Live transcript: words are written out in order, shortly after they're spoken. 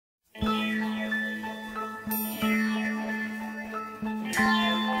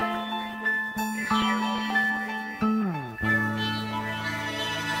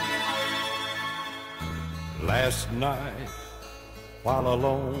last night while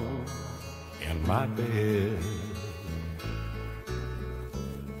alone in my bed.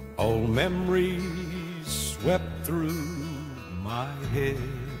 Old memories swept through my head.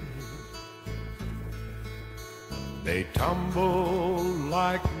 They tumble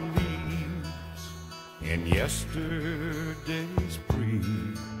like leaves in yesterday's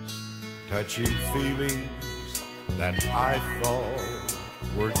breeze, touching feelings that I thought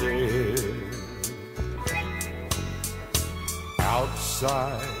were dead.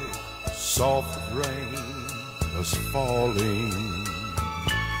 Outside, soft rain was falling,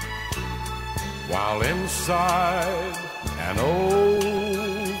 while inside an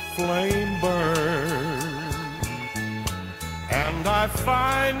old flame burned. And I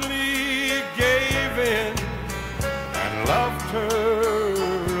finally gave in and loved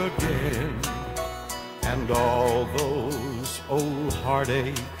her again, and all those old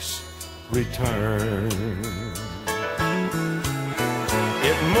heartaches returned.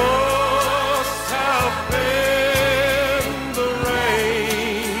 It must have been the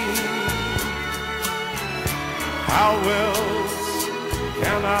rain. How else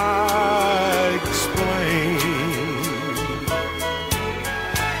can I explain?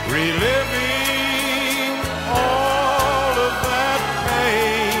 Reliving all of that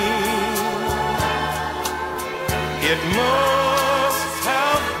pain. It must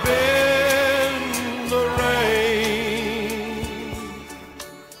have been the rain.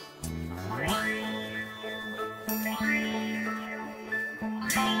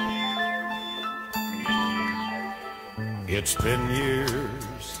 It's been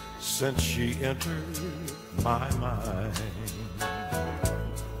years since she entered my mind.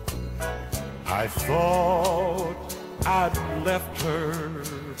 I thought I'd left her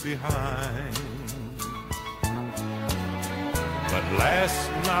behind, but last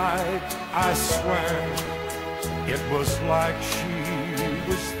night I swear it was like she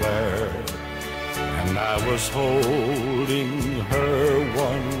was there, and I was holding her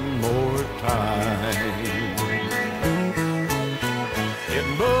one more time. It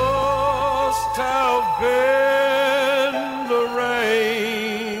must have been the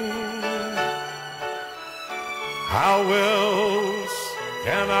rain. How else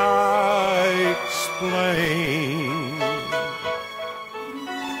can I explain?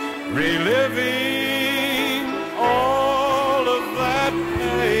 Reliving all of that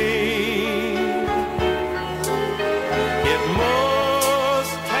pain. It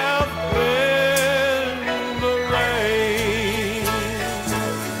must have been the rain.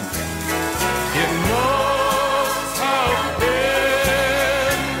 It must have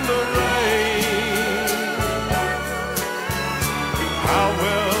been the rain. How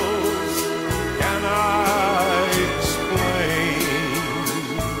else can I explain?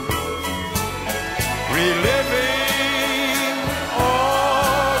 Reliving